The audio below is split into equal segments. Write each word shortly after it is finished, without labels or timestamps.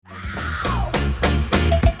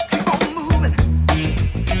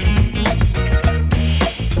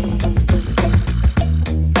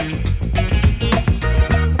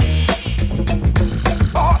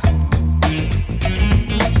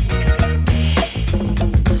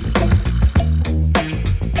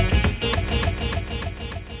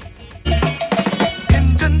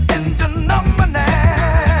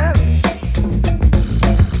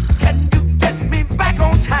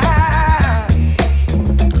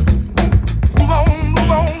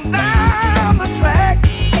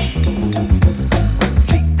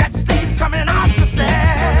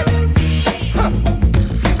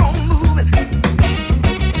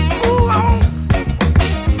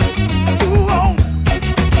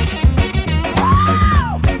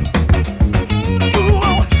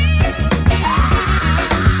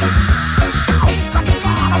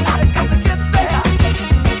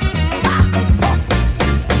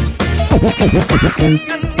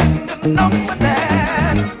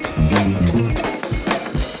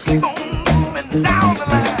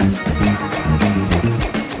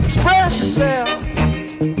Express yourself.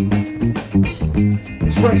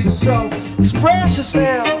 Express yourself. Express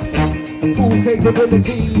yourself. Full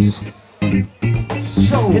capabilities.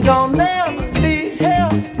 Show. You don't never need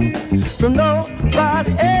help from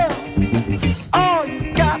nobody else. All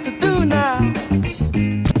you got to do now,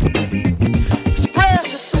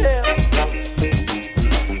 express yourself.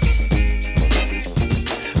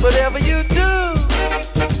 Whatever you do,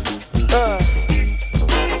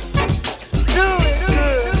 do it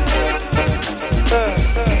good.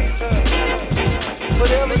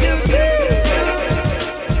 Whatever you do,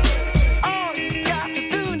 all you got to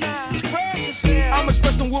do now, express yourself. I'm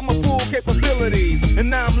expressing with my full capabilities, and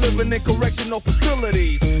now I'm living in correctional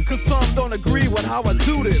facilities. Cause some don't agree with how I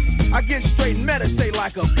do this. I get straight and meditate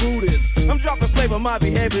like a Buddhist. I'm dropping flavor, my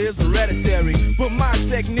behavior is hereditary, but my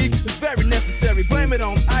technique is very necessary. Blame it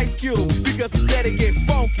on Ice Cube, because he said it get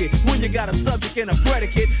funky when you got a subject and a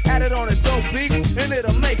predicate. Add it on a dope beat, and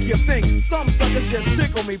it'll make you think. Some suckers just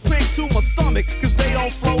tickle me pink to my stomach, cause they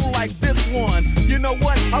don't flow like this one. You know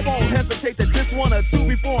what? I won't hesitate to diss one or two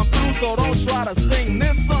before I'm through, so don't try to sing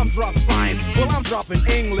this. Some drop science, well I'm dropping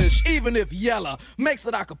English, even if Yella makes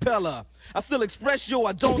it a cappella. I still express yo,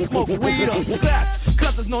 I don't smoke weed or sex,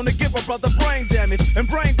 cause it's known to give a brother brain damage. And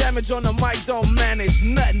brain damage on the mic don't manage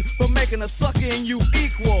nothing but making a sucker in you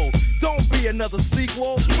equal. Don't be another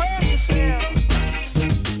sequel. Express yourself.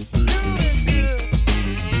 Do it good.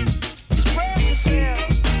 Express yourself.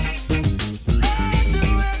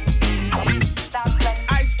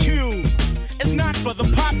 Ice Cube, it's not for the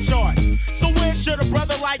pop chart. So where should a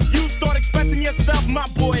brother like you start expressing yourself, my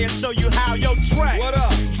boy, and show you how? Yo, track. What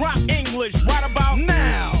up? Drop English right about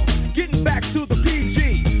Now, getting back to the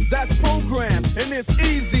PG, that's programmed and it's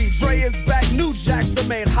easy. Dre is back, new jacks are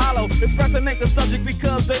made hollow. Expressing ain't the subject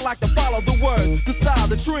because they like to follow the words, the style,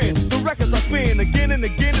 the trend. The records I spin again and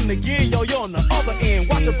again and again. Yo, you're on the other end.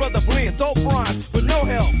 Watch a brother blend, dope rhymes with no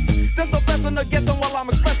help. There's no fessing or guessing while I'm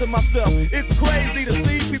expressing myself. It's crazy to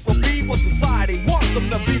see people be what society wants them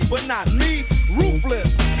to be, but not me.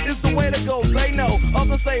 Ruthless is the way to go, they know.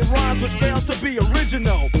 Others say rhymes which fail to be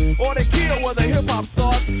original, or they kill where the hip-hop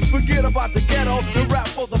starts. Forget about the ghetto and rap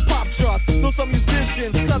for the pop charts. Though some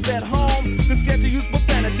musicians, cause at home they're scared to use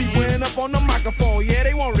profanity when up on the microphone. Yeah,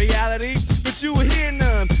 they want reality, but you hear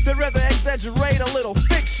none. They'd rather exaggerate a little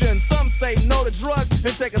fiction. Some say no to drugs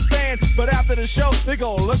and take a stand, but after the show they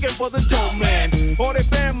go looking for the dope man. Or they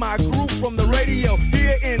ban my group from the radio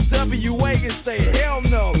here in WA and say hell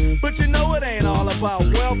no. But you know it ain't all about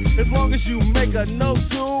wealth, as long as you make a note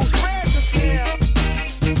to Express yourself.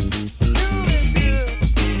 Do it good.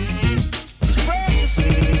 Express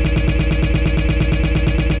yourself.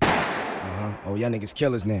 Oh, y'all niggas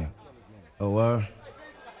killers now. Oh,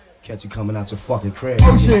 catch you coming out your fucking crib.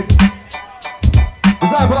 Oh shit.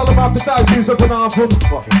 Designed for all about the thousands of an album.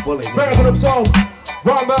 Fucking bullet. Better for themselves.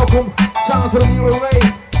 Ron Malcolm. Sounds for the new Rey.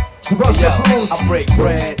 Sebastian Floris. I break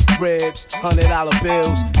bread, ribs, $100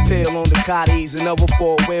 bills, pill on the cotties and over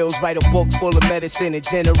 4 wheels. Write a book full of medicine and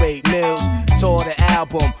generate mills. Tour the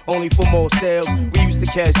album, only for more sales. We used to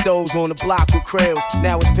catch those on the block with krills.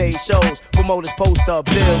 Now it's paid shows, promoters post up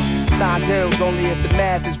bills. Sign deals only if the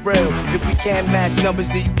math is real. If we can't match numbers,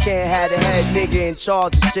 then you can't have the head nigga in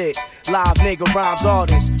charge of shit. Live nigga rhymes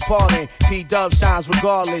artists, pardon. P-Dub shines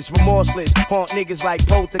regardless, remorseless. Haunt niggas like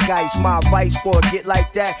poltergeist. My advice for a get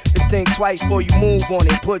like that is think twice before you move on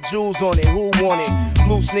it. Put jewels on it, who want it?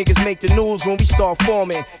 Loose niggas make the news when we start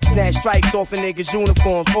forming. Snatch stripes off a niggas'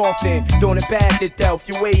 uniforms often. Doing it bad itself,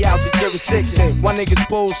 you way out the jurisdiction. Why niggas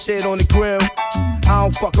bullshit on the grill? I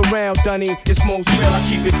don't fuck around, Dunny. It's most real, I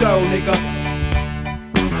keep it thorough, nigga.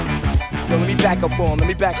 Yo, let me back up for him, let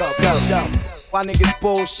me back up, yo. Why niggas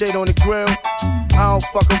bullshit on the grill? I don't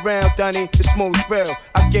fuck around, Dunny, it's most real.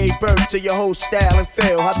 I gave birth to your whole style and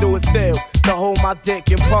feel. How do it feel to hold my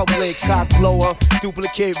dick in public? Cock blower,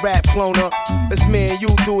 duplicate rap cloner. Let's me and you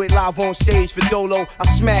do it live on stage for Dolo. I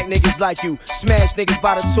smack niggas like you, smash niggas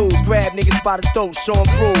by the tools, grab niggas by the throat, show 'em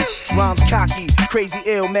prove. Rhymes cocky, crazy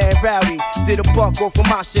ill, man rowdy. Did a buck off of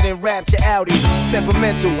my shit and rapped your Audi.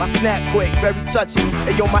 Temperamental, I snap quick, very touchy.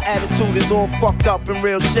 And yo, my attitude is all fucked up and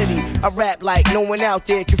real shitty. I rap like no one out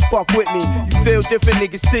there can fuck with me. You feel real different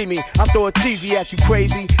niggas see me. I throw a TV at you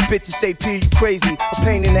crazy. Bitches say P, you crazy. A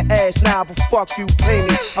pain in the ass, nah, but fuck you, pay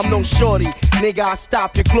me. I'm no shorty, nigga, I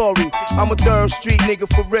stop your glory. I'm a third street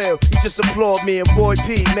nigga for real. You just applaud me, avoid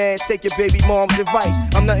P, man. Take your baby mom's advice.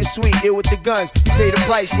 I'm nothing sweet, ill with the guns. You pay the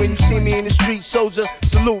price when you see me in the street, soldier.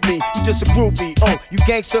 Salute me, you just a groupie. Oh, you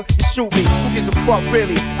gangster, you shoot me. Who gives a fuck,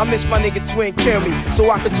 really? I miss my nigga Twin, kill me, so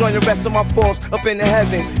I could join the rest of my foes up in the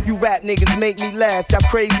heavens. You rap niggas make me laugh, that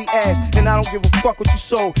crazy ass, and I don't give a fuck what you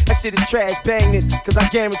sold. That shit is trash, bang this, cause I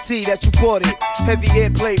guarantee that you bought it. Heavy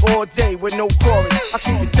airplay all day with no chorus. I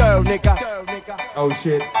keep it thorough, nigga. Oh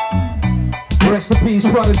shit. Rest in peace,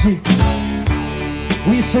 Prodigy.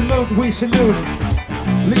 We salute.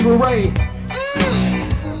 Leroy Rey.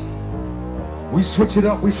 We switch it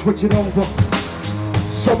up, we switch it over.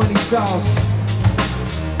 So many styles.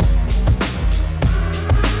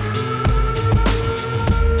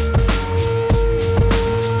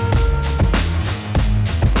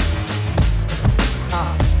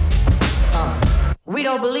 We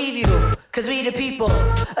don't believe you, cause we the people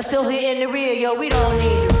are still here in the rear, yo, we don't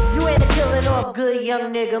need you. You ain't a killing off good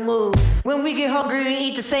young nigga move. When we get hungry, we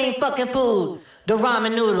eat the same fucking food, the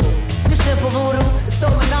ramen noodle. This simple voodoo is so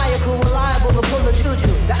maniacal, reliable to pull a juju.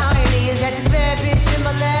 The irony is that this bad bitch in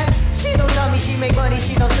my lap, she don't tell me she make money,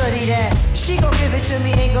 she don't study that. She gon' give it to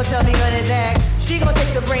me, ain't gon' tell me run it back. She gon'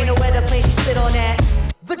 take the brain away the plane, she spit on that.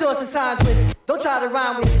 The doors and signs with it, don't try to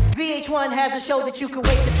rhyme with it. VH1 has a show that you can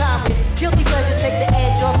waste your time with. Guilty pleasures take the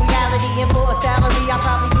edge off reality, and for a salary, I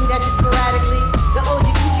probably do that just sporadically. The OG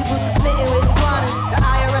Gucci boots are smitten with iguanas. The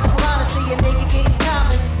IRS piranha see a nigga getting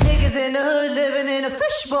common. Niggas in the hood living in a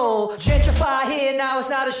fishbowl. Gentrify here, now it's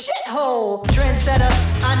not a shithole. Trendsetter,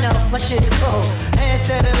 I know, my shit's cold.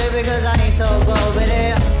 Handsetter, baby, cause I ain't so bold. But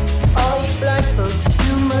yeah, all you black folks,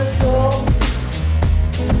 you must go.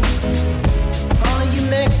 All you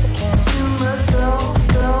Mexicans, you must go.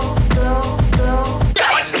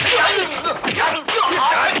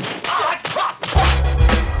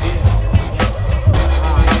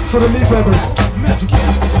 For the knee peppers.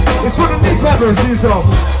 It's for the knee peppers,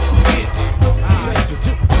 Stezo.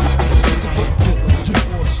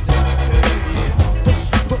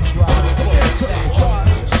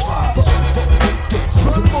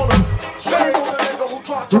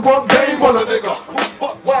 To run game on a nigga who's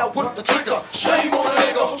buck wild with the trigger. Shame on a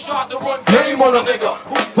nigga who's tried to run game on a nigga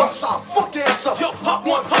who bucks our fuck ass up. Yo, hot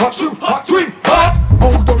one, hot two, hot three, hot.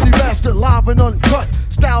 Old dirty bastard, live and uncut.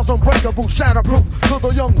 Styles unbreakable, shatterproof. To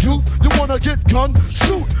the young youth, you wanna get gun?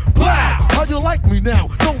 Shoot, blow. How you like me now?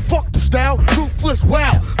 Don't fuck the style, ruthless,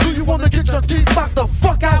 wow. Do you wanna get your teeth knocked the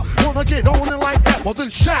fuck out? Wanna get on it like that? Well then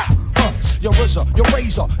shout. Your RZA, your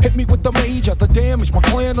razor, hit me with the major. The damage, my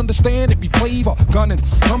clan understand it be flavor. Gunning,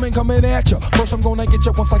 coming at ya. First I'm gonna get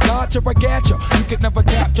ya, once I got ya, I got ya. You could never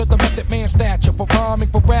capture the method man stature. For rhyming,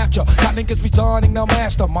 for rapture. Got niggas resigning, now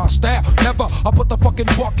master my style. Never, I put the fucking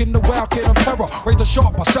buck in the wild kid, I'm terror. Razor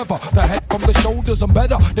sharp, I sever. The head from the shoulders, I'm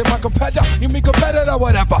better than my competitor. You mean competitor,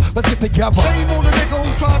 whatever. Let's get together. Shame on the nigga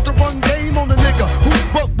who tried to run game on the nigga who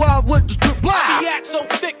buck wild with the strip black. She act so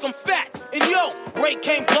thick, I'm fat. And yo, Ray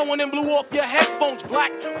came blowing and blew off your headphones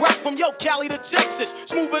black. Rock from yo, Cali to Texas.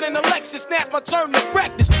 Smoother than a Lexus, now's my turn to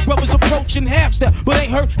practice. Brothers approaching half step, but ain't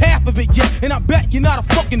heard half of it yet. And I bet you're not a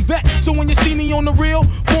fucking vet. So when you see me on the reel,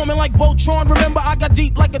 forming like Voltron, remember I got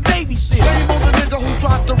deep like a Navy SEAL. Shame on the nigga who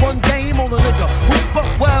tried to run game on the nigga who buck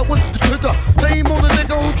wild with the trigger. Shame on the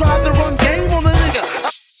nigga who tried to run game on the nigga.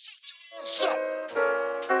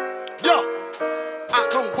 I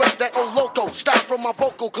come with that old loco style from my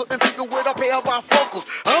vocal. Couldn't beat me with a pair of bifocals.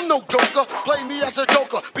 I'm no joker, play me as a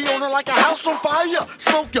joker. Be on it like a house on fire.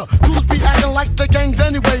 Smoke ya, dudes be acting like the gangs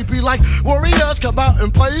anyway. Be like warriors, come out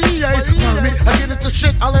and play. Me, I get into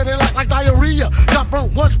shit, I let it like diarrhea. Got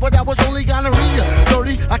burnt once, but that was only gonorrhea.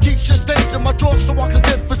 Dirty, I keep shit stains in my drawer so I can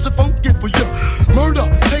get fist and funky for you. Murder,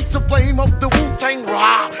 taste the flame of the Wu-Tang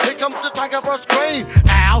Rah. Here comes the tiger verse grain.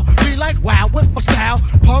 Ow, be like wow with my style.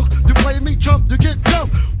 Punk, you play me jump, you get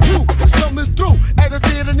jumped. Woo, it's coming through at a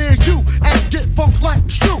theater near you. And get funk like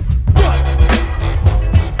it's true. But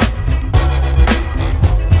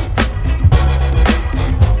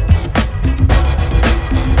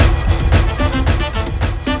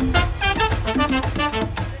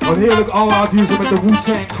well, here look all our views with the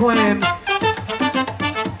Wu-Tang Clan,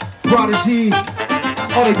 Prodigy,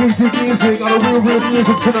 all the good music, all the real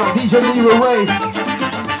music tonight. DJ Leroy Rey,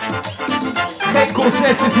 Head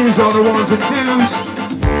Corsets on the ones and twos.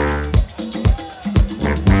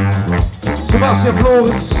 Sebastian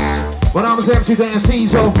Floris, my name is MC Dan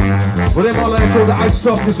Stezo. With them all let's all the ice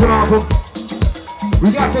stuff this one album.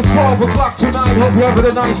 We got to 12 o'clock tonight. Hope you're having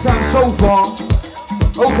a nice time so far.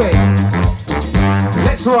 Okay.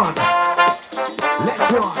 Let's run.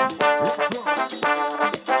 Let's run.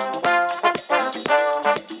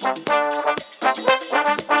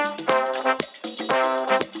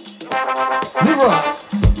 Leroy.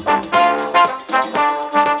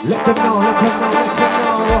 Let them know, let them know, let them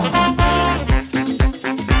know.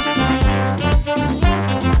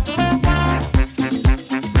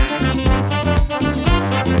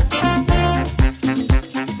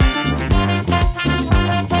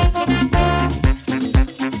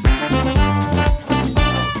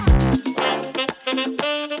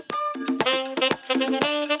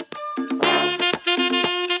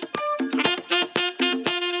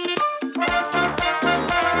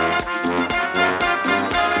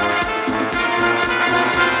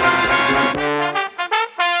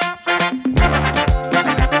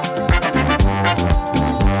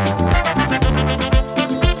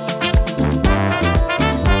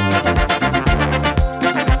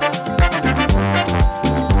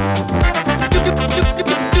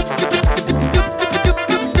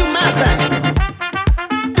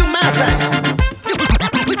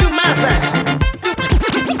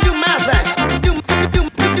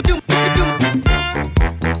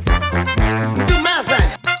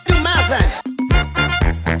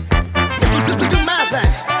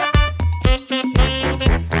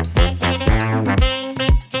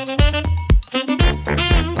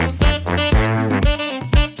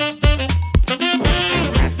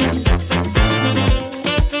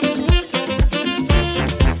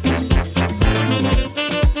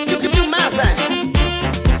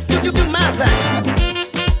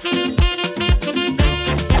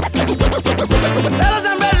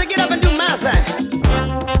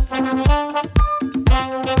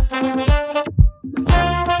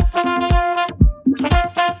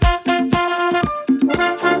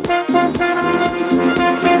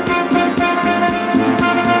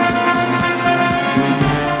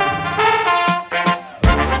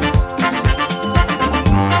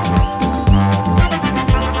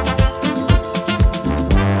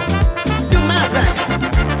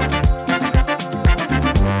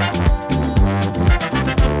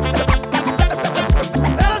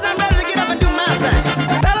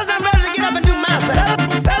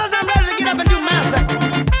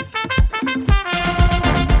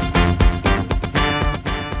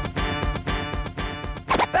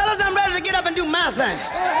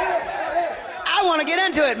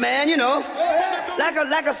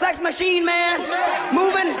 Like a sex machine, man.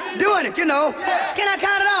 Moving, doing it, you know. Can I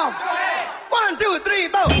count it off? 1, 2, 3,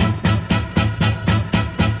 4.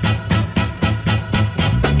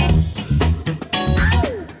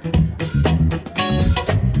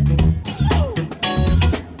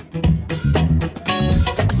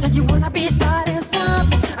 So you wanna be starting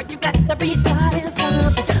something? You got to be starting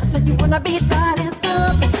something. So you wanna be starting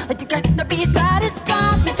something? You got to be starting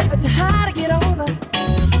something. Too hard to get over,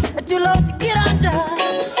 too low to get under.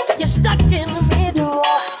 You're stuck in the middle,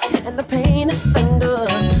 and the pain is thunder.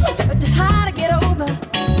 Too hard to get over,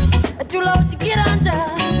 too low to get under.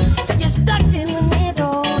 You're stuck in the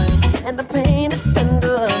middle, and the pain is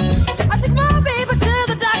thunder. I took my baby to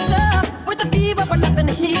the doctor with a fever, but nothing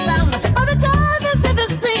he found. By the time they said the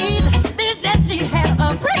speed, they said she had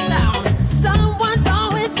a breakdown. Someone's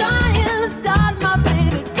always trying to start my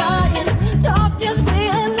baby crying. Talk is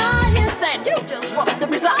real lying, saying you just want to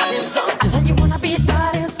be starting something. I said you wanna be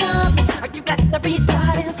starting something. You got to be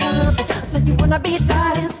starting something. I said you wanna be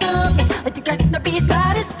starting something. You got to be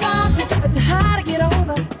starting something. Too hard to get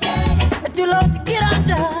over, too low to get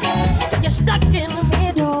under. You're stuck in the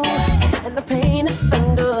middle, and the pain is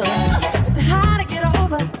thunder. Too hard to get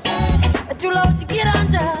over, too low to get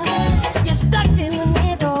under. You're stuck in the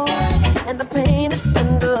middle, and the pain is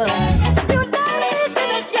thunder. You love me till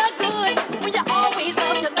that you're good, when you're always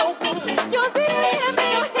up to no good. You're really a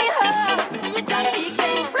man, so you gotta be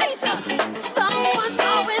getting crazy. Someone's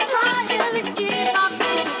always trying to get my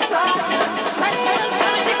baby crying. Someone's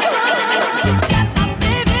gonna get crying. You got my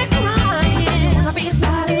baby crying. You wanna be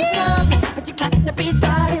starting something, but you got to be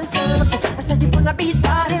starting something. I said you wanna be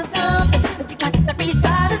starting something, but you got to be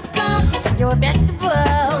starting something. You're a vegetable,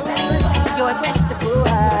 you're a vegetable.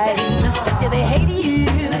 Yeah, they hate you.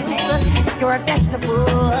 You're a vegetable.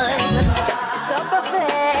 Just a buffet.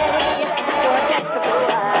 You're a vegetable.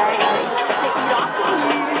 They eat off of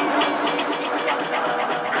you.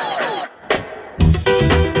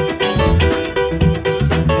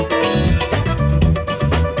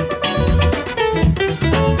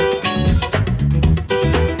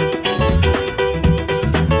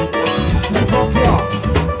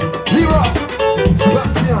 Leroy,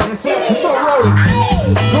 Sebastian, it's all rolling.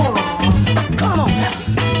 Come on. Come on,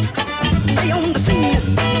 stay on the scene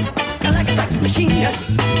like a sex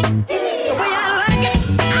machine.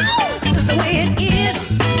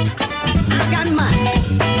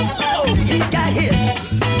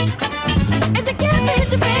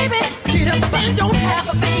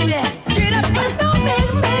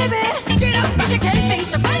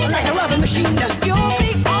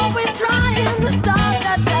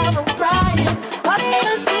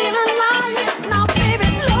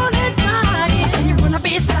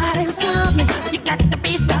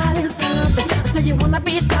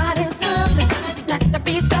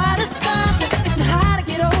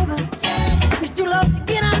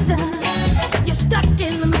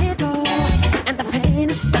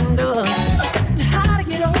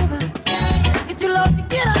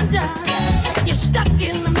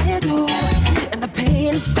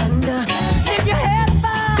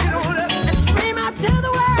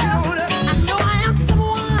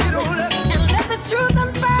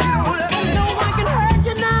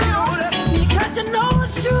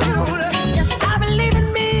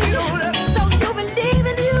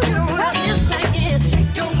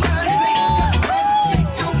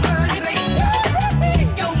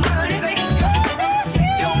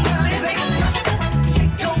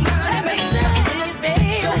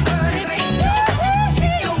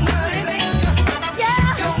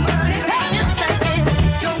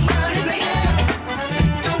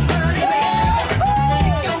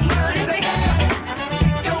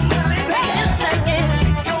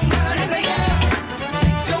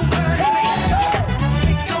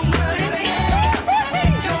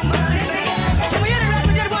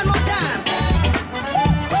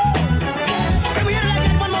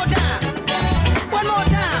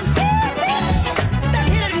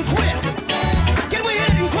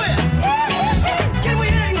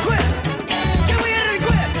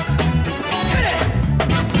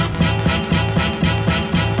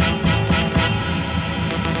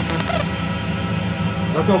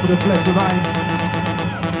 Look over the flesh of mine.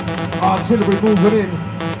 Artillery moving in.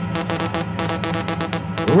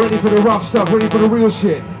 Ready for the rough stuff, ready for the real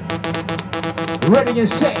shit. Ready and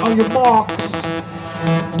set on your marks.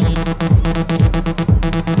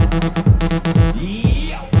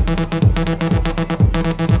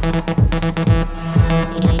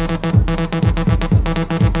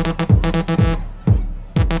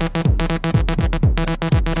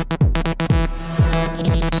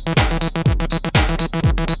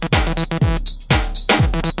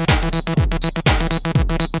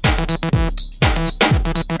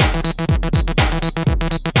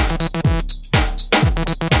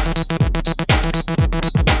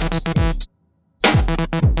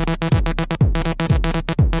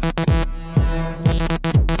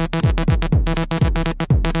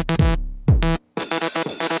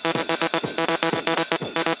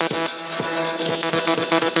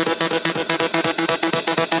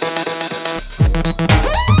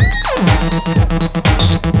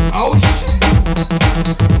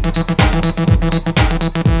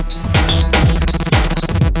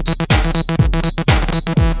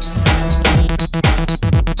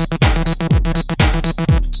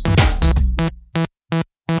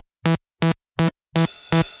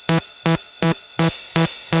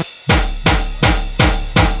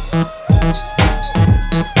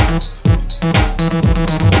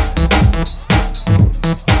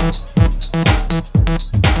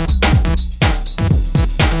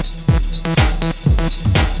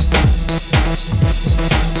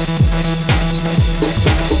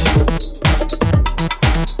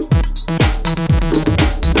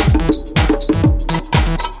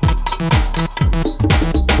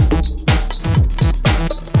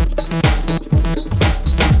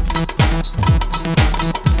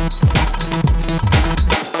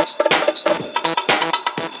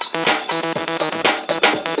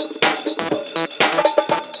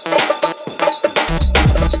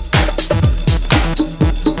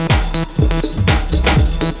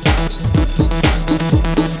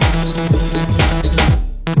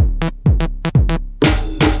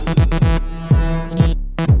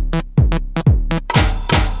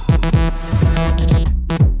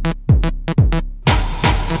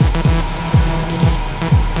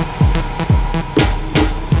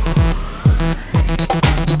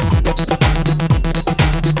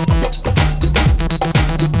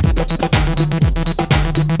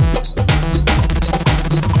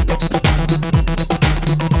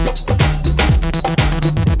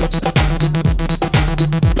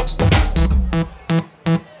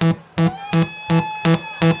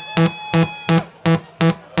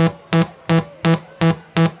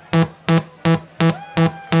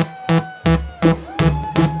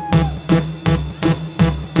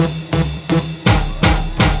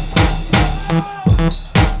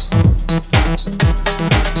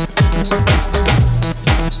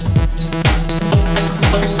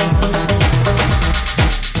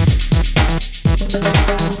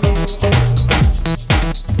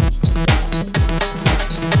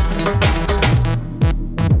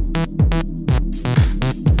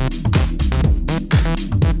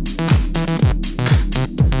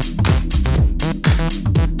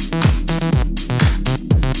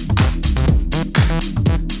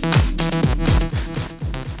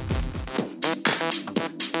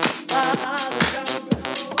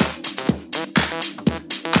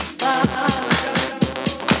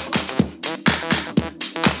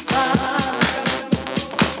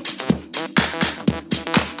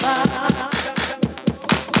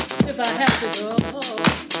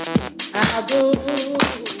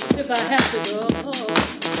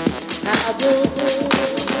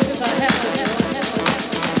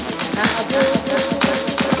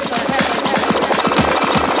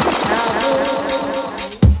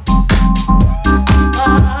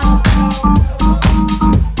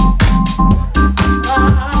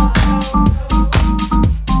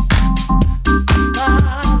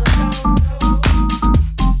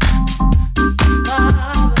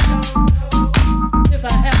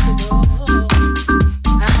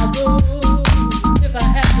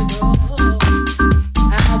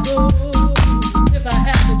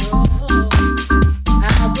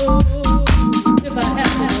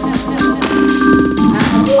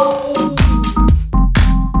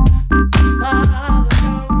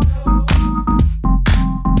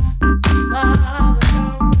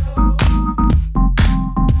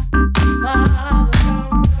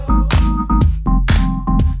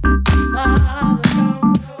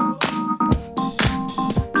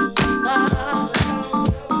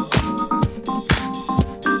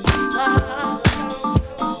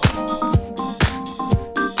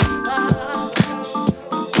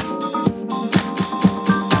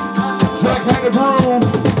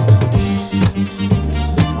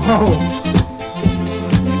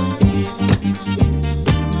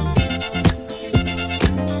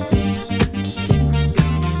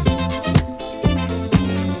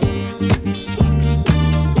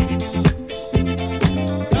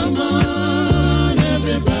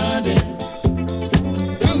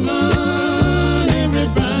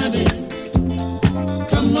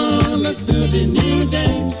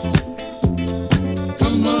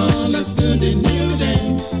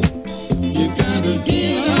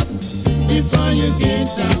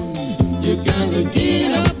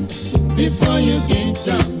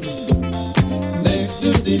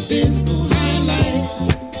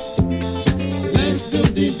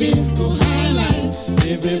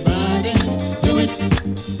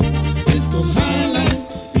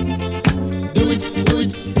 do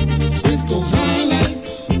it, disco high life.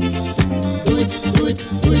 Do it, do it,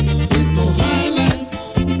 do it, disco high life.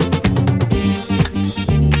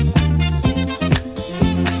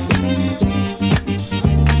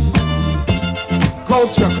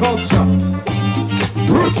 Culture, culture,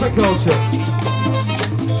 roots and culture.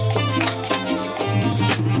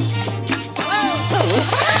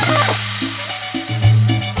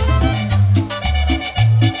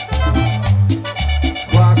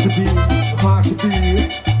 Waar ze bier.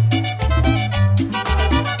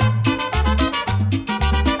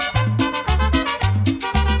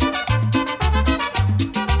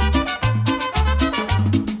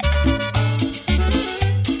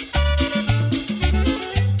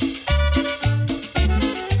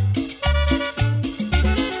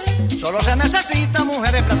 Solo se necesita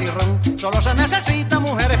mujeres platirrón, solo se necesita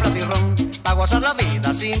mujeres platirrón, pa' gozar la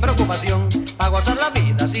vida sin preocupación, pa' gozar la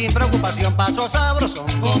vida sin preocupación, paso sabrosón,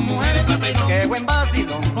 con mujeres platirrón, qué buen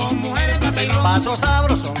vacilón, con mujeres platirrón, paso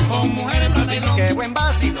sabrosón, con mujeres platirrón, qué buen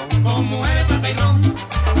vacilón, con mujeres platirrón.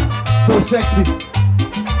 So sexy,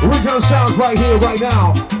 original sounds right here, right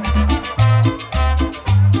now.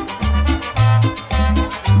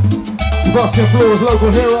 Sebastian Floris,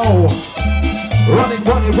 local hero. Running,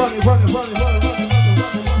 running, running, running, running, running, running.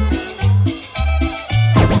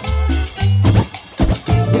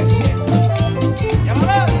 Yes, yes.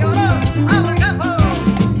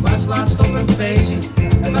 Was laatst op een feestje,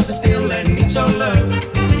 het was er stil en niet zo leuk.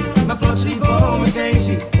 Maar plots riep ome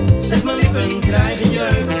Casey, zeg mijn lippen krijgen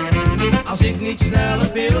jeuk. Als ik niet snel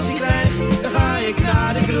een pilsje krijg, dan ga ik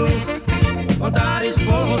naar de kroeg. Want daar is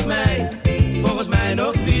volgens mij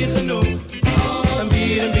nog bier genoeg. Een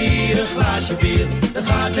bier, een glaasje bier, dat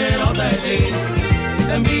gaat er altijd in.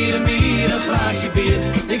 Een bier, een glaasje bier,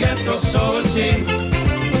 ik heb toch zo'n zin.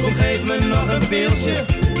 Kom geef me nog een pilsje,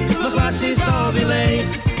 mijn glas is alweer leeg.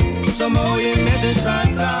 Zo'n mooie met een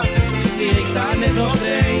schuimkraag, die ik daar net nog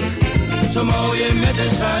kreeg. Zo'n mooie met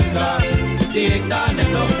een schuimkraag, die ik daar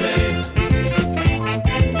net nog kreeg.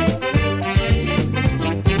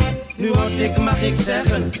 Nu word ik, mag ik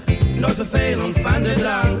zeggen, nooit vervelend van de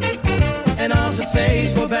drank. En als het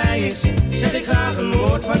feest voorbij is, zeg ik graag een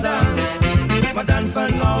woord vandaan. Maar dan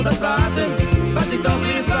van al dat praten, was ik toch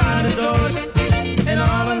weer van de dorst. En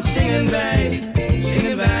allen zingen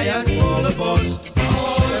wij uit volle borst.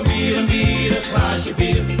 Oh, een bier, een glaasje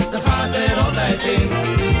bier, dat gaat er altijd in.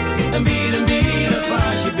 Een bier, een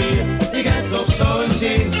glaasje bier, ik heb toch zo'n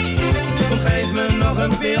zin. Kom geef me nog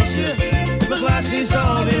een pilsje, mijn glas is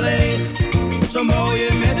alweer leeg. Zo'n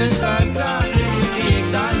mooie met een schuimkraag, die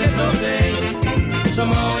ik daar net nog kreeg. Zo'n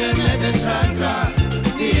mooie met een schuimkraag,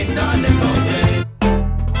 die ik daar net nog kreeg.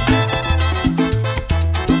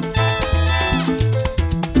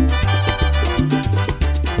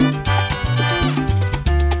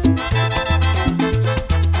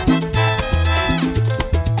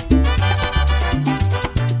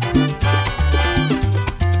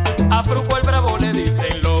 A Fruco el Bravo le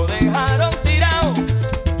dicen lo dejaron tirado,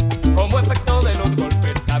 como efecto de los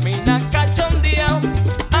golpes camina cachondeado.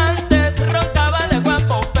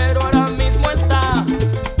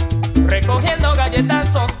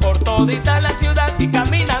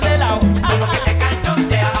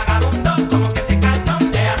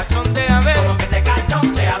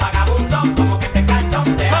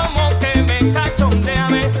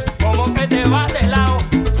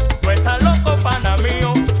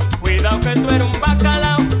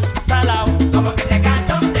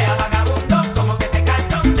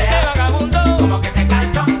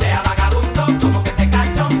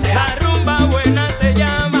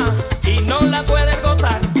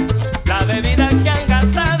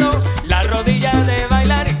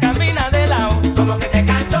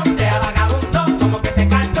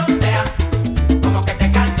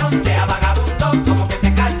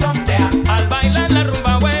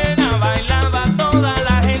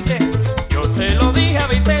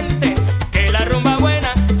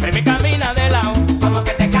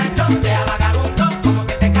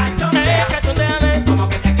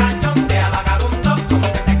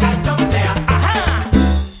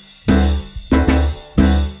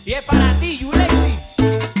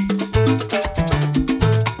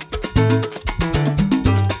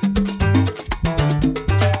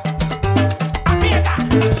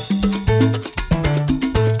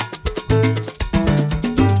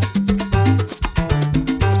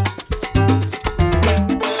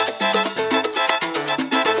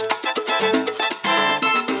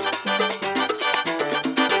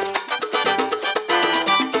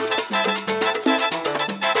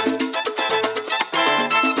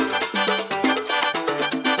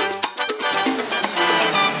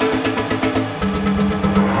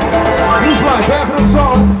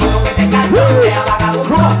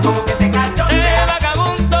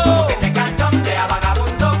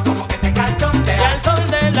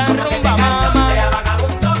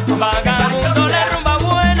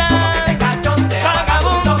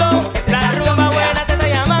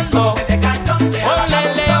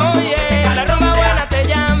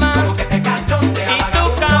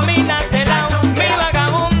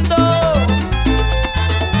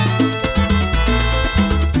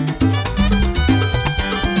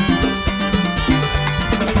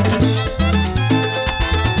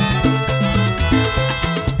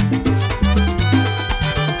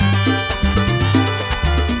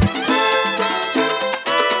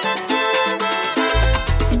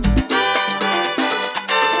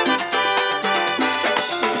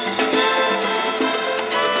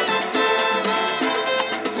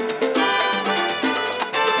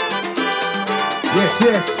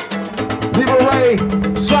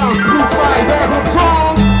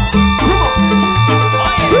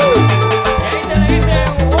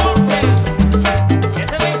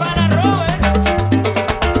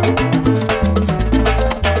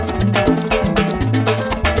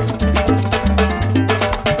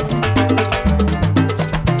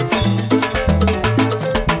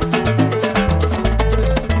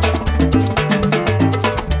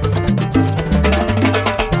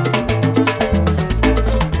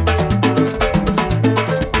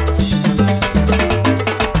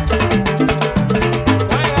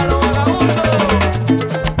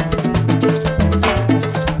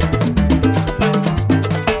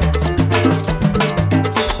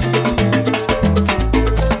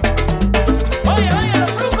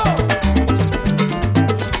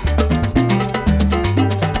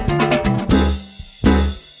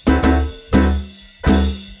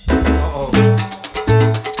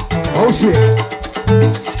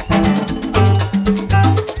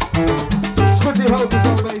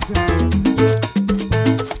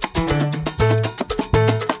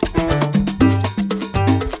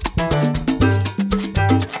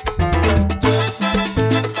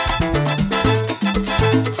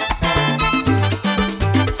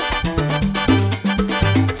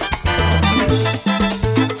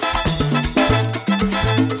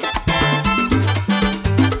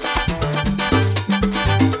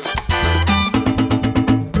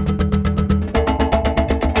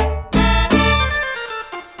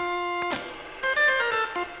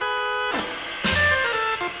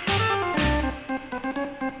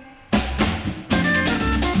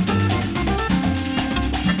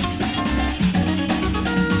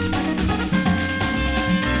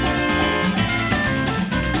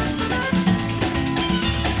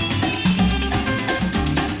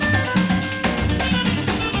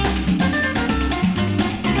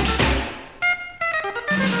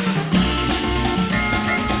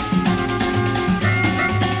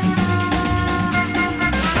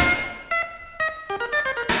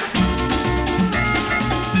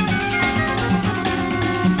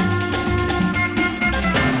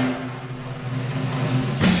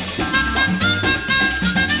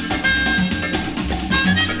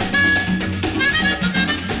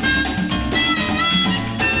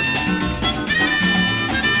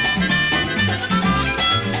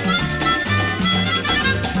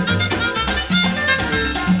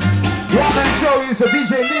 It's a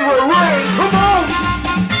DJ Leroy Rey. Come on!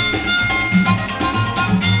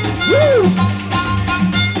 Woo!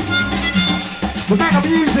 The man of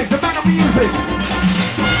music, the man of music.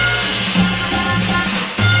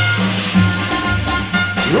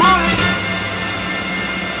 Right.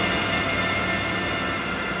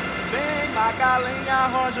 Vem Magalenha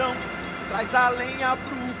Rojão, traz a lenha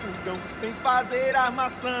pro fogão, vem fazer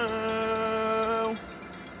armação.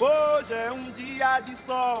 Hoje é um dia de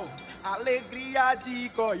sol, alegria de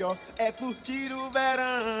coió, é curtir o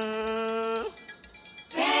verão.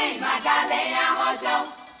 Vem Magalenha Rojão,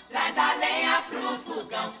 traz a lenha pro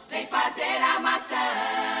fogão, vem fazer armação.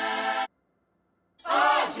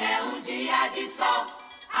 Hoje é um dia de sol,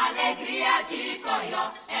 alegria de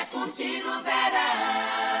coió, é curtir o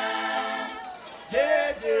verão.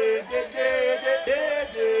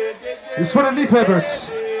 It's for the leaf peppers.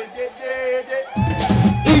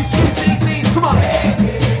 Eat, come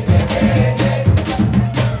on.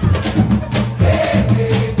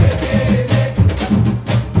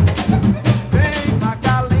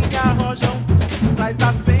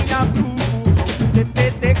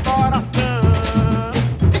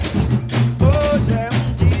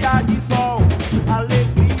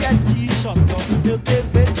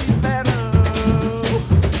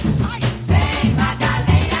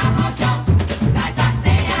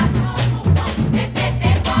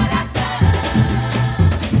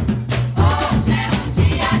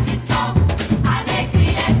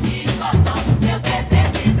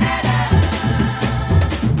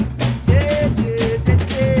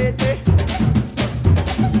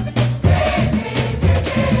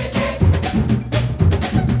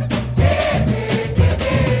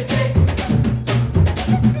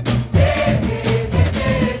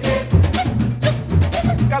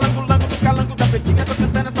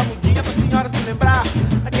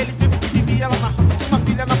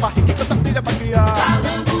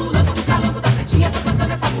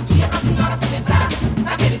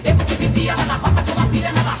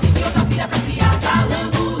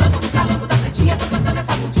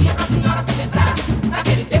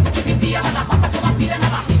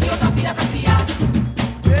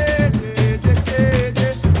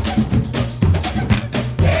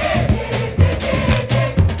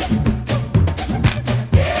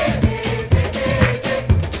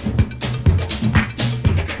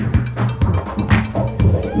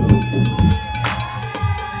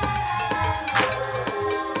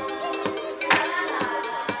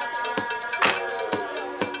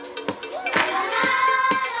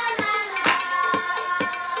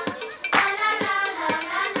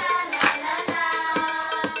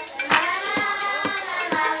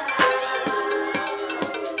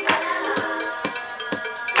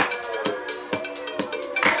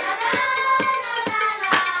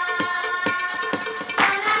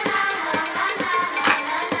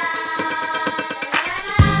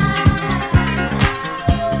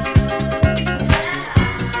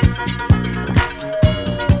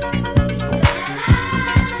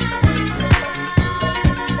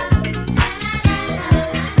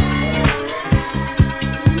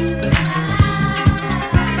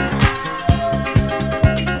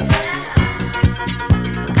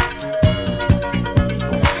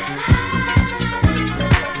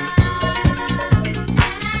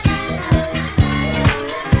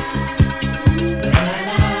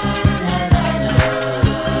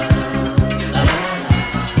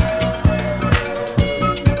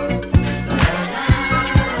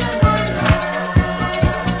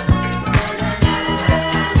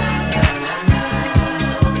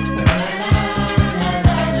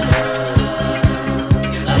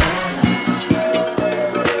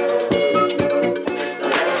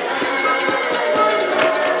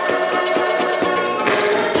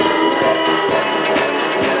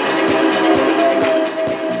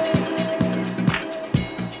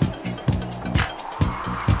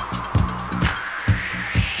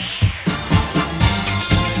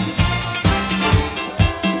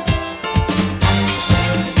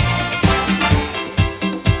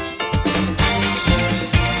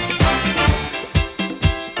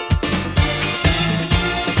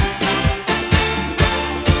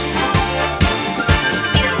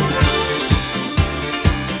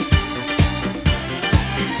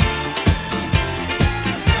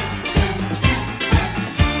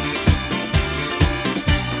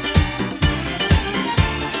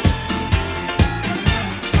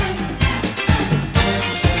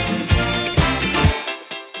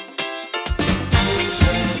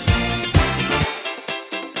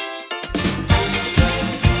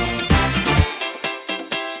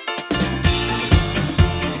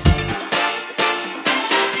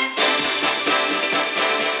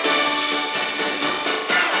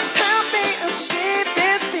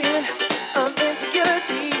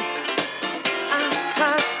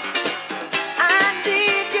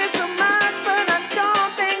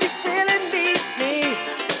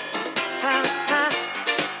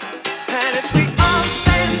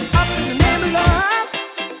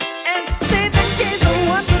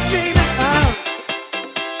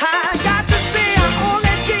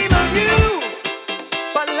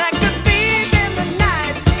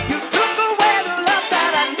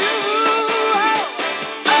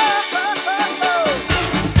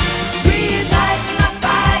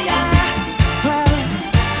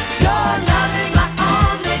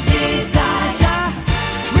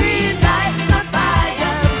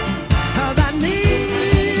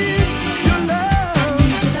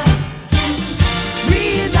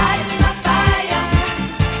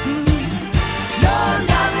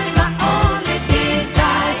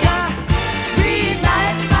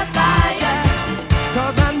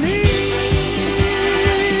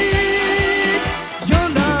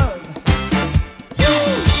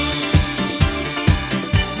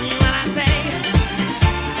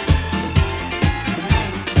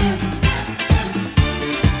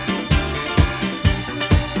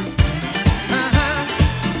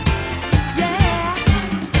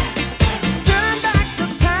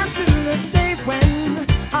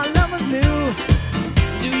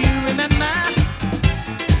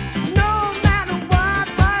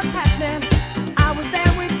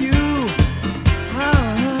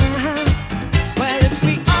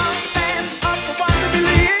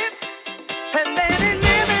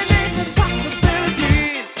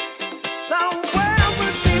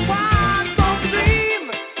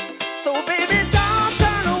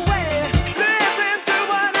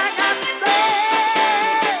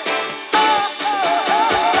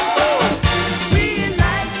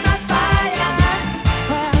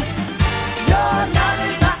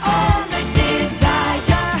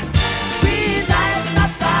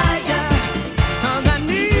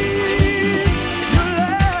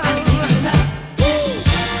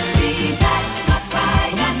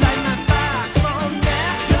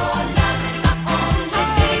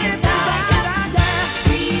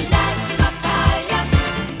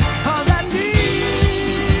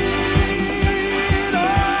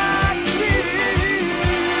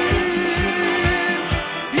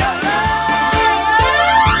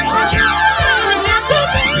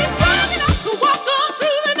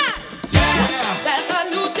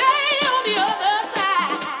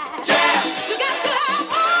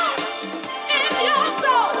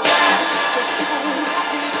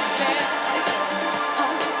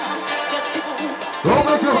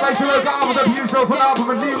 Hopelijk nog een beetje leuke avond hebben jullie zo vanavond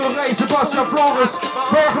met Leroy Rey, Sebastian Floris,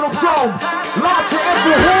 Bergen op Zoom. Laat ze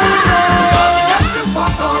even horen!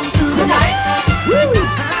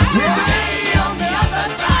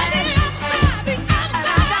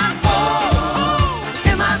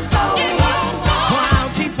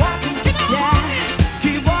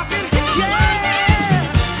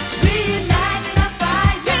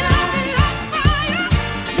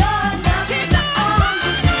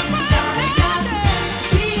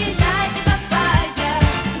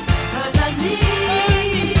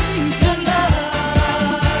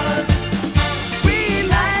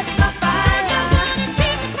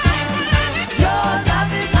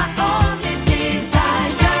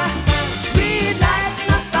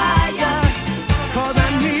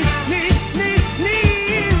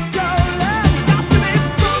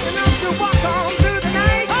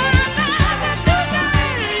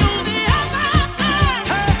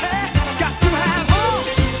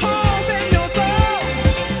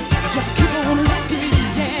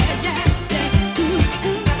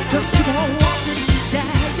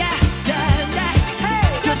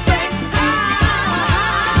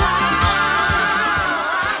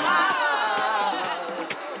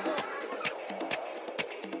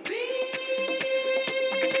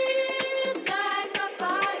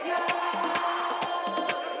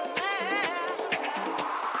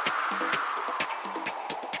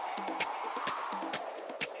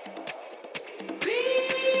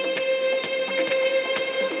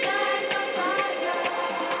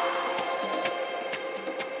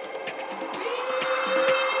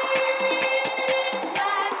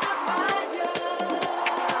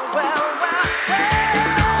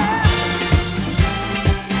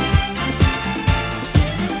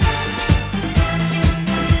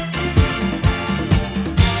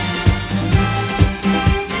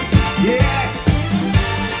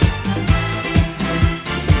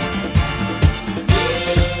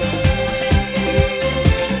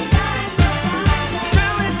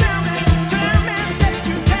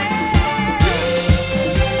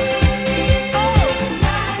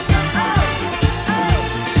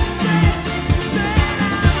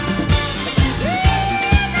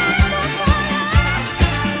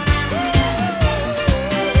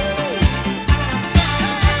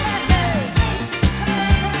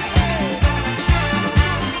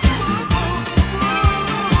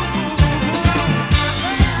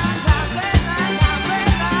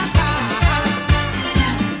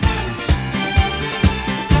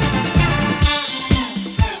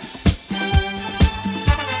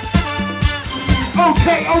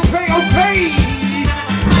 Okay.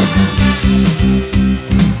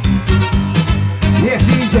 Yes,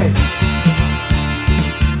 DJ.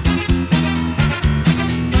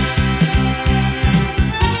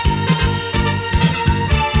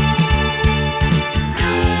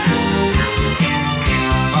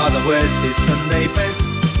 Father wears his Sunday best.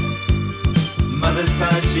 Mother's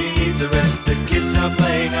tired, she needs a rest. The kids are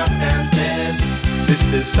playing up downstairs.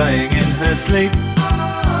 Sister's sighing in her sleep.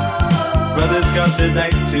 Brother's got a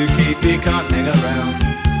date to keep, he can't hang around.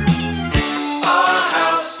 Our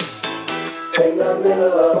house in the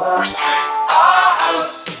middle of our street. Our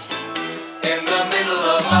house in the middle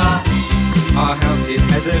of our house, it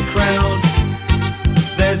has a crowd.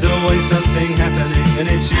 There's always something happening and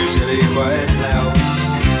it's usually quite loud.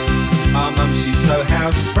 Our mum, she's so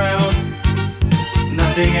house proud.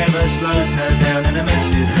 Nothing ever slows her down and a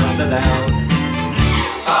mess is not allowed.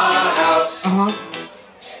 Our house.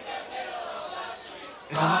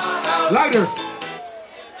 Louder.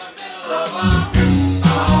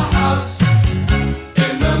 Our house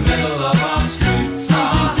in the middle of our street.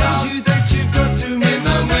 Something tells you that you've got to move in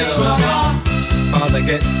the middle of our. Father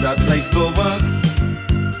gets up late for work.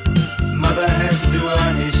 Mother has to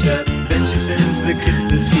iron his shirt. Then she sends the kids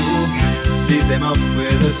to school. Sees them off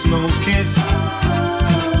with a small kiss.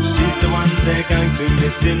 She's the one they're going to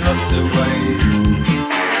miss in lots of ways.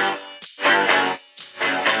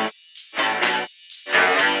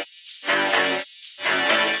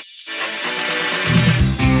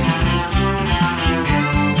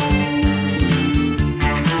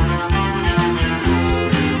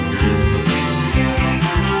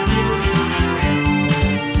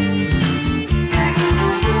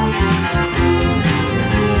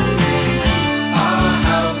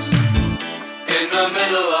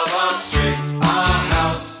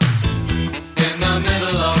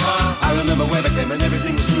 And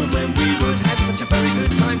everything was room when we would have such a very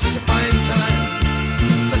good time, such a fine time,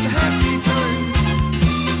 such a happy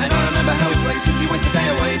time. And I remember how we'd play, simply waste the day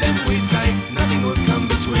away. Then we'd say nothing would come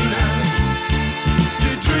between us,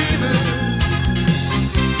 two dreamers.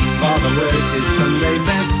 Father wears his Sunday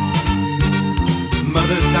best.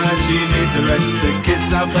 Mother's tired, she needs a rest. The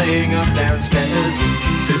kids are playing up downstairs.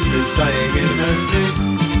 Sister's sighing in her sleep.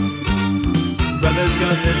 Brother's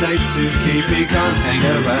got a date to keep, he can't hang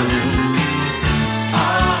around.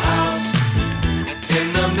 Our house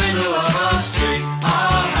in the middle of our street.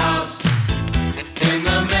 Our house in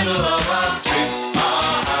the middle of our street.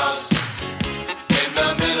 Our house in the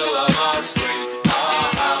middle of our street. Our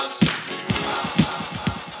house.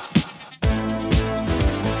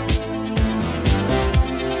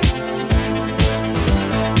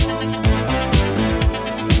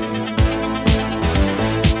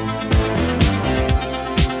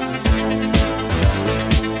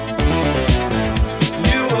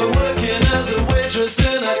 As a waitress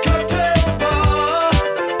in a cocktail bar,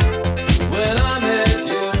 when I met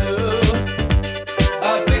you,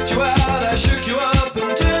 I picked you out, I shook you up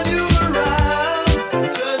and turned you around,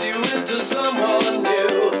 turned you into someone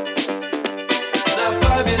new. Now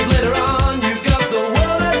 5 years later on, you've got the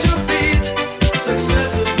world at your feet.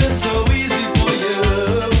 Success has been so easy for you,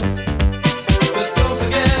 but don't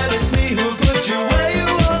forget it's me who put you where you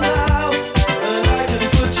are now, and I can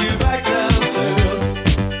put you back down too.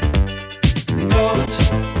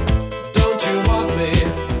 Don't you want me?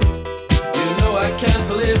 You know I can't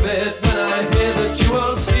believe it when I hear that you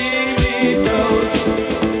won't see me.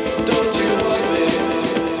 Don't you want me?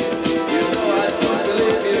 You know I don't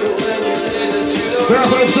believe you when you say that you don't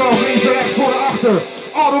Bergen op zo'n links en rechts voor de achter.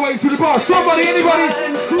 All the way to the bar. Somebody, anybody?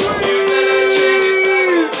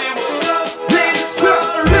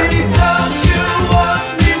 Sorry, don't you want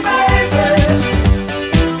me, baby?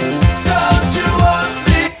 Don't you want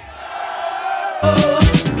me?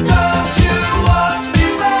 Don't you want me,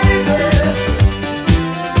 baby?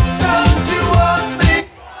 Don't you want me?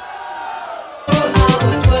 I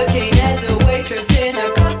was working as a waitress in a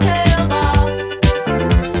cocktail bar.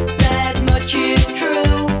 That much is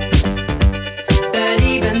true. But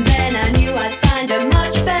even then I knew I'd find a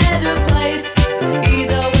much better place,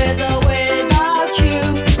 either with or without you.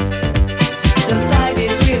 The 5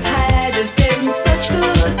 years we've had have been such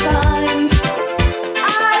good times.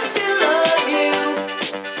 I still love you,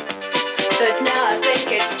 but now I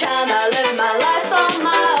think it's time I live my life on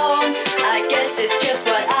my own. I guess it's just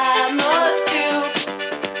what I must do.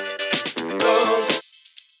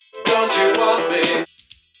 Don't you want me?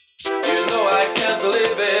 You know I can't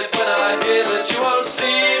believe it when I hear that you won't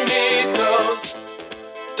see me.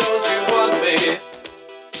 Don't you want me?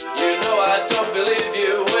 You know I don't believe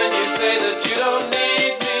you when you say that you don't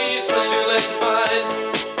need me. It's much too late to find.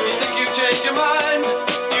 You think you've changed your mind?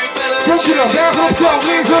 You better Komt ie nog, Bergen op zo'n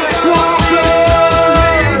links en rechts voor de achter.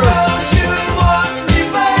 Don't you want me,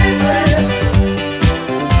 baby?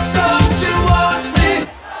 Don't you want me?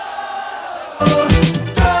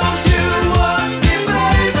 Don't you want me,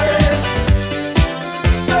 baby?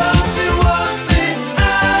 Don't you want me?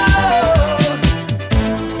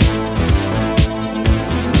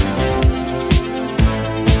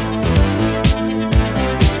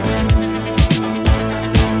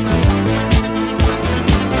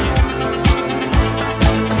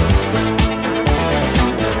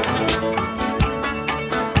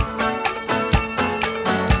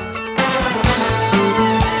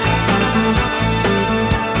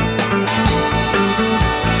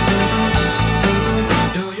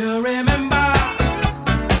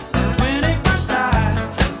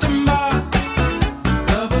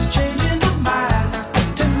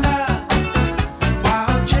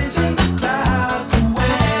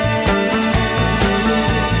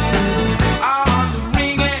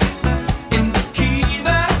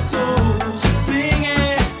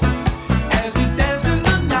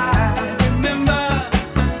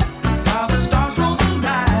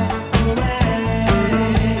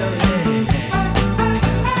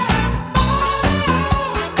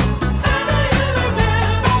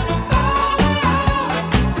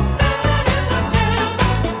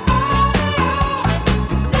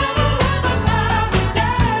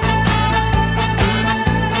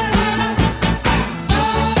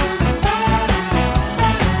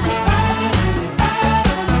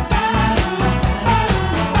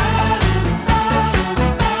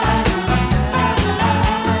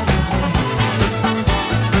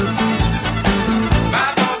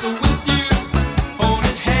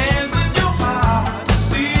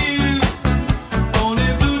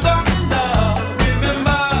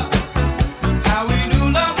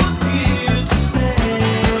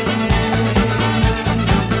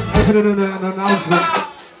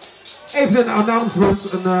 Even een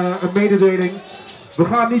announcement, een mededeling. We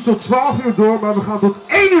gaan niet tot 12 uur door, maar we gaan tot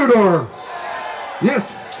 1 uur door. Yes,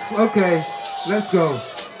 oké, let's go.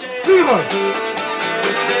 Leroy!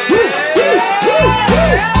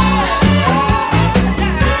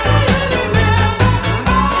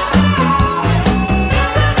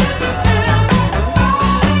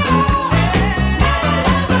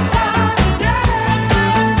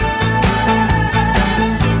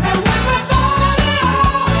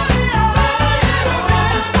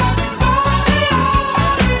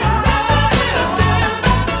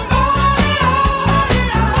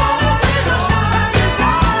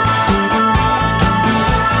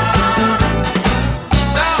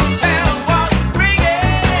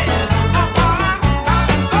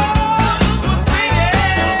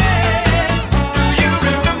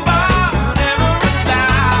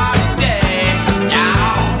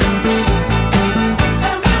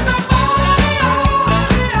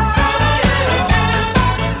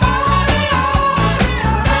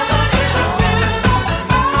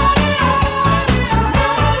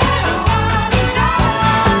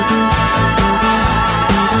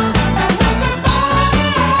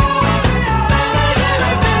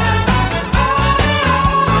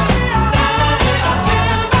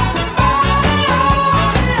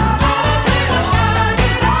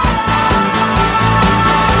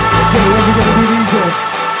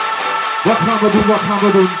 Wat gaan we doen, wat gaan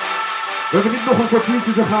we doen? We hebben niet nog een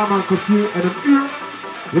kwartiertje te gaan, maar een kwartier en een uur.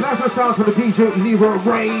 Je luistert samen van de DJ Leroy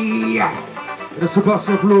Rey. En de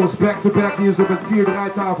Sebastian Floris back-to-back hier zo met 4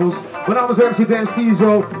 draaitafels. Mijn naam is MC Dan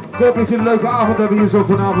Stezo. Ik hoop dat je een leuke avond hebt hier zo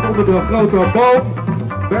vanavond onder de grote boom.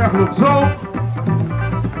 Bergen op Zoom.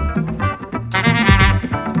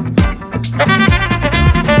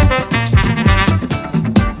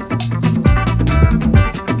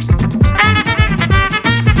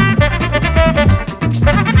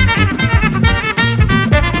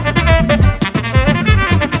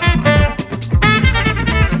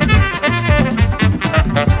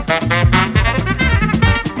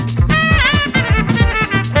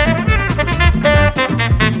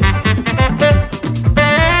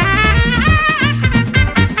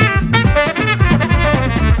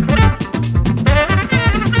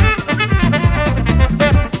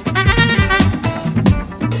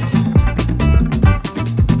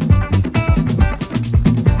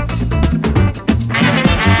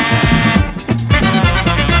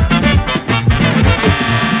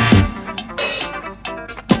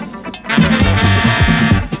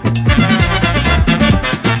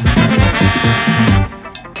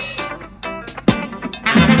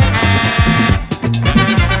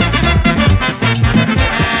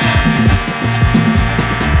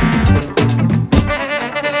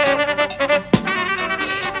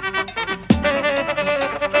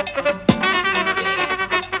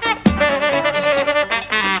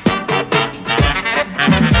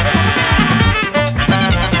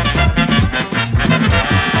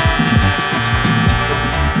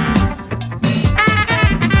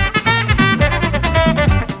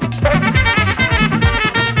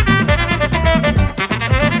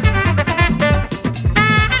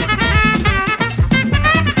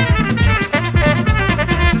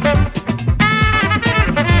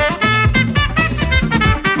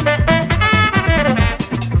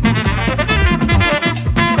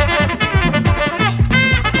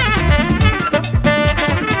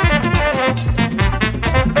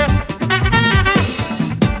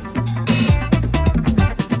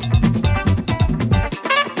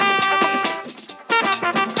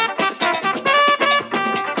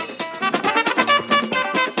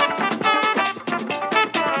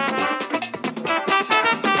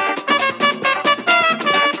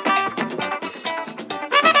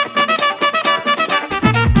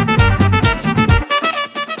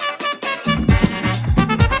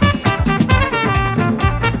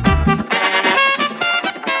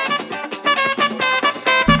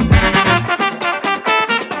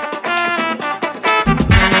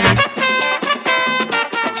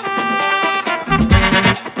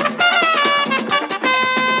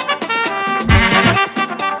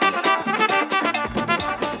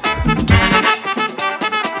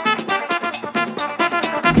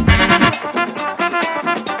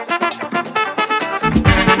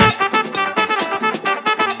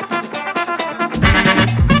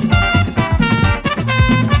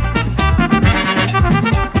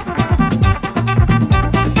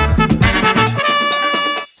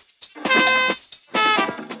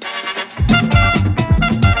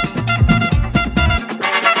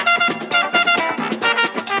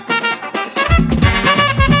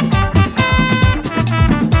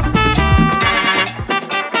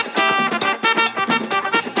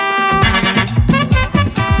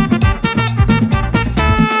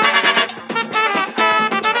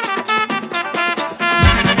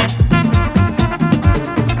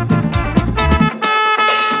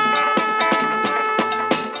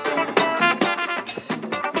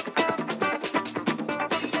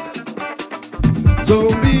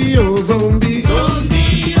 Zombie, oh zombie.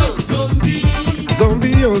 Zombie, oh zombie.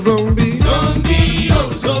 Zombie, oh zombie. Zombie,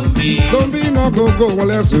 oh zombie. Zombie not go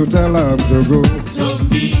unless you tell him to go.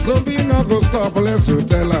 Zombie. Zombie not go stop unless you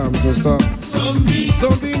tell him to stop. Zombie.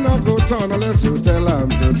 Zombie not go turn unless you tell him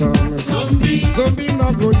to turn. Zombie. Zombie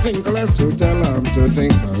not go think unless you tell him to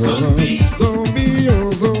think. Zombie. Zombie,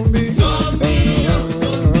 oh zombie. Zombie, oh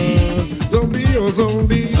zombie. Zombie, oh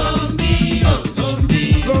zombie. Zombie, oh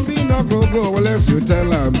zombie. Zombie not go unless you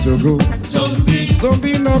tell him to go. Zombie.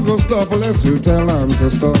 Zombie not go stop unless you tell him to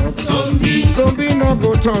stop. Zombie. Zombie not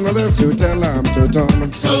go turn unless you tell him to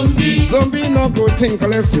turn. Zombie. Zombie not go think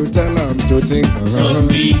unless you tell him to think.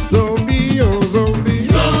 Zombie. Zombie, oh zombie.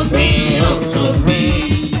 Zombie, oh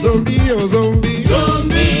zombie. Zombie, oh zombie.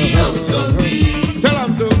 Zombie, oh zombie. Tell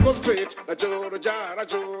him to go straight. Na joro jara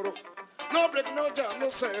joro. No break, no jam, no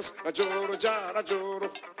sense. Na joro jara joro.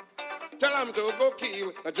 Tell him to go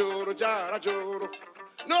kill. Na joro jara joro.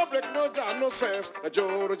 No break, no jam, no sense. Na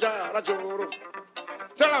joro jara joro.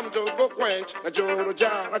 Tell them to go quench. Na joro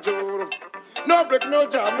ja, na joro. No break, no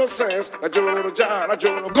jam, no sense. Na joro ja, na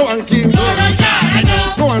joro. Go and kill.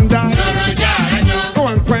 Go and die. Go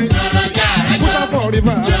and quench. Put up all the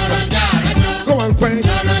verse. Go and quench.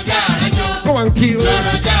 Go and kill.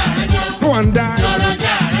 Go and die.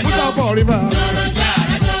 Put up all the verse.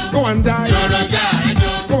 Go and die.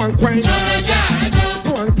 Go and quench.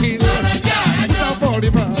 Go and kill. Put up all the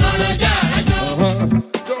verse.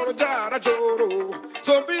 Joro ja, na joro.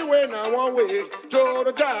 Zombie when I one way.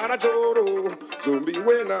 Joro ja, na joro. Zombie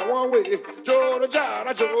when I one way. Joro ja,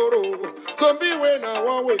 na joro. Zombie when I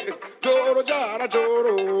one way. Joro ja, na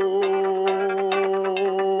joro.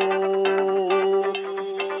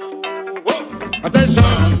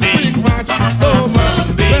 Attention, quick march, slow march,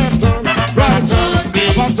 left turn, right turn,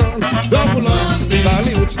 about turn, double up,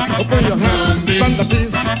 salute, open your hand, stand at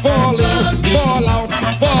ease, fall in, fall out,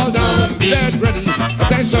 fall down, dead ready.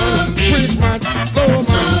 Attention, quick march, slow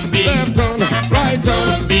march, left turn, right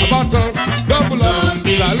turn, about turn, double up,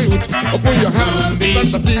 salute, open your hand,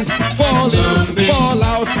 stand at ease, fall in, fall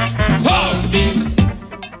out, halt.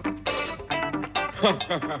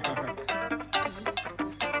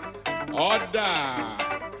 Order.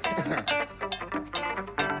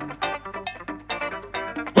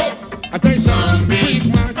 Attention, quick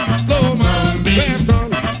march, slow march, left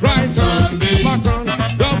turn, right turn, back turn,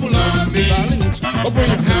 double up, salute, open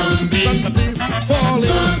your hands, stand at ease, fall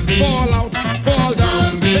in, fall out, fall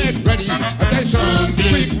down, get ready. Attention,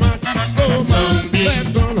 quick march, slow march,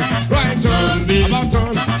 left turn, right turn, back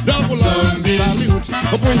turn, double up, salute,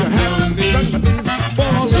 open your hands, stand at ease,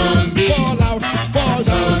 fall in, fall out, fall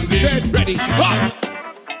down, get ready. Hot.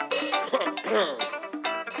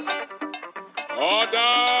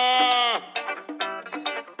 Order.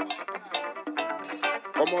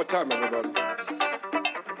 One more time, everybody.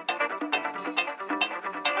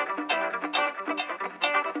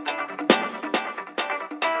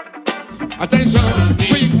 Attention,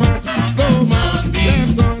 quick